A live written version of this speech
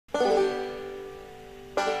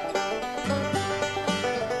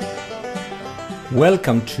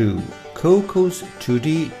Welcome to Cocos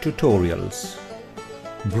 2D Tutorials,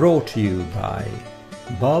 brought to you by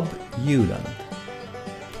Bob Hewland.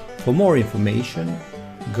 For more information,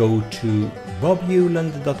 go to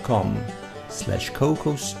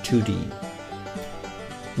bobhewland.com/cocos2d.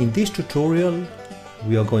 In this tutorial,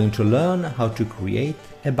 we are going to learn how to create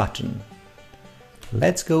a button.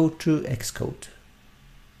 Let's go to Xcode.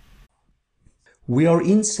 We are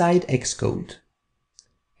inside Xcode,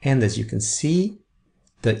 and as you can see,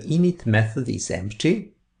 the init method is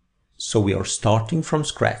empty, so we are starting from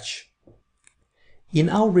scratch.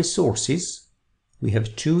 In our resources, we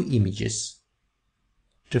have two images.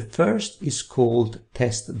 The first is called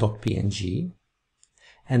test.png,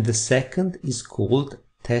 and the second is called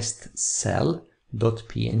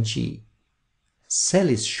testcell.png. Cell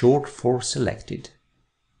is short for selected.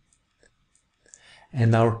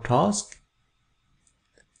 And our task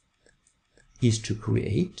is to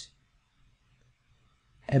create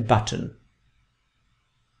a button.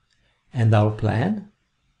 And our plan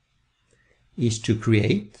is to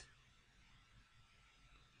create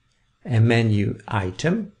a menu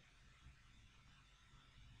item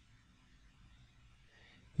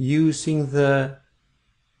using the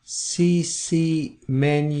CC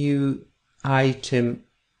menu item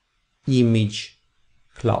image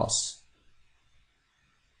class.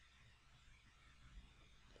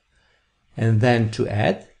 And then to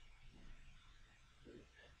add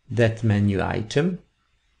that menu item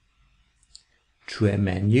to a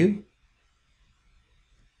menu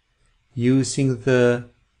using the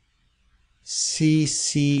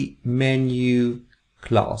CC menu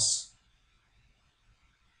class.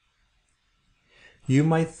 You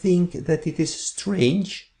might think that it is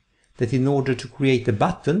strange that in order to create a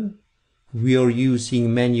button we are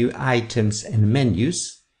using menu items and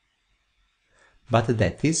menus, but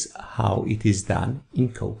that is how it is done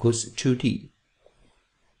in Cocos 2D.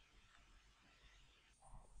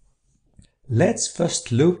 Let's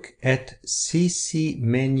first look at CC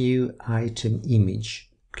menu item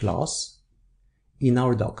image class in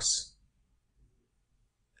our docs.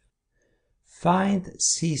 Find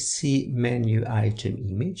CC menu item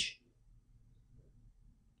image,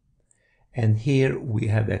 and here we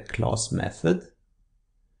have a class method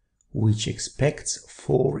which expects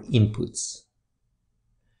 4 inputs: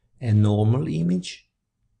 a normal image,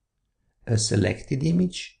 a selected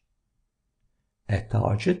image, a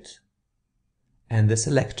target, and a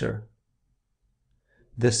selector.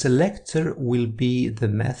 The selector will be the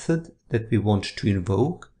method that we want to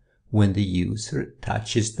invoke when the user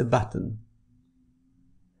touches the button.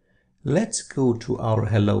 Let's go to our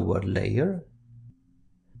Hello World layer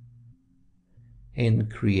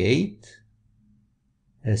and create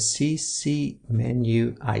a CC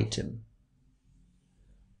menu item.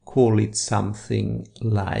 Call it something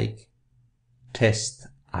like test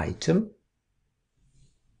item,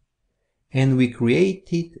 and we create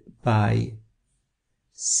it by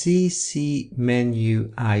CC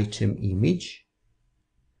menu item image.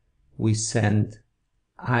 We send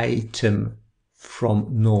item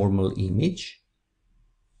from normal image,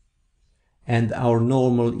 and our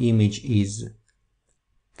normal image is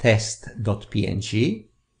test.png,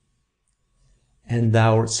 and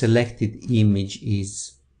our selected image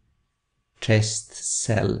is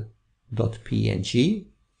testcell.png,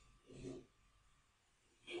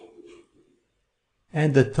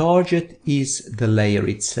 and the target is the layer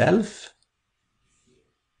itself,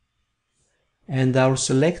 and our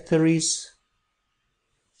selector is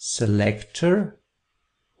selector,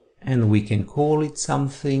 and we can call it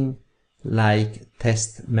something like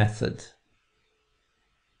test method.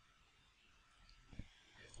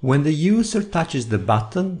 When the user touches the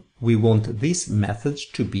button, we want this method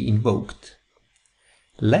to be invoked.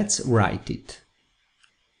 Let's write it.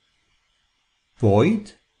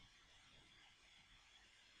 Void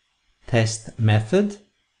test method,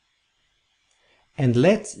 and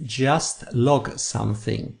let's just log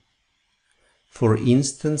something. For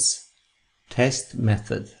instance, test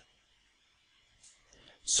method.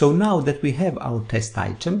 So now that we have our test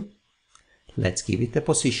item, let's give it a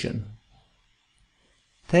position.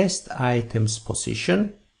 Test item's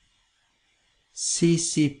position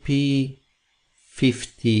CCP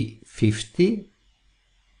 5050,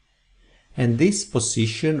 and this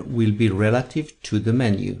position will be relative to the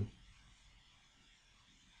menu.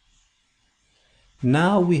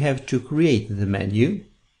 Now we have to create the menu.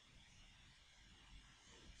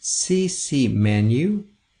 CC menu,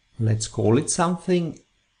 let's call it something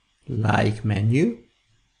like menu,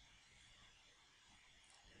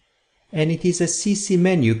 and it is a CC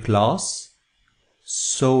menu class,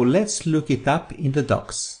 so let's look it up in the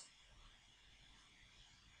docs.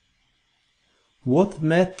 What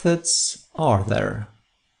methods are there?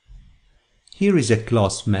 Here is a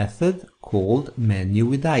class method called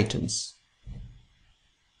MenuWithItems,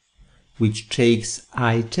 which takes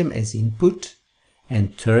item as input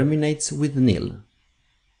and terminates with nil.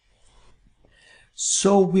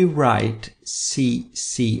 So we write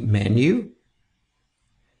cc menu,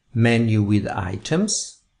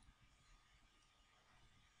 MenuWithItems.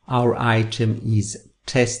 Our item is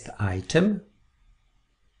test item.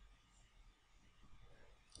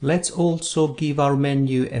 Let's also give our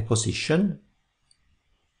menu a position.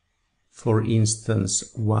 For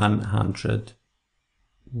instance, 100,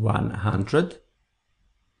 100.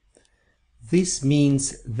 This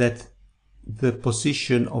means that the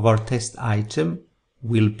position of our test item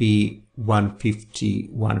will be 150,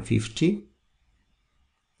 150.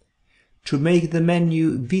 To make the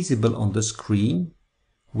menu visible on the screen,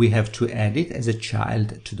 we have to add it as a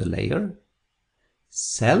child to the layer.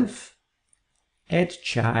 Self, add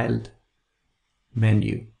child,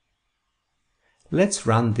 menu. Let's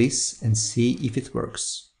run this and see if it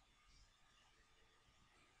works.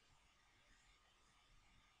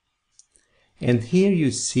 And here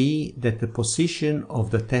you see that the position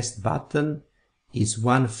of the test button is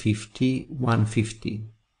 150, 150.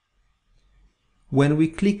 When we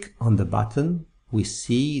click on the button, we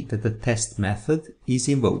see that the test method is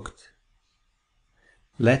invoked.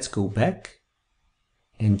 Let's go back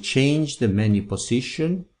and change the menu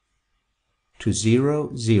position to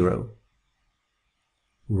 0, 0.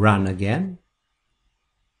 Run again.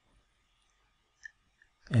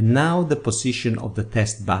 And now the position of the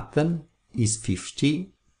test button is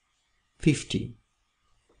 50, 50.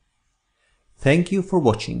 Thank you for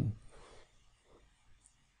watching.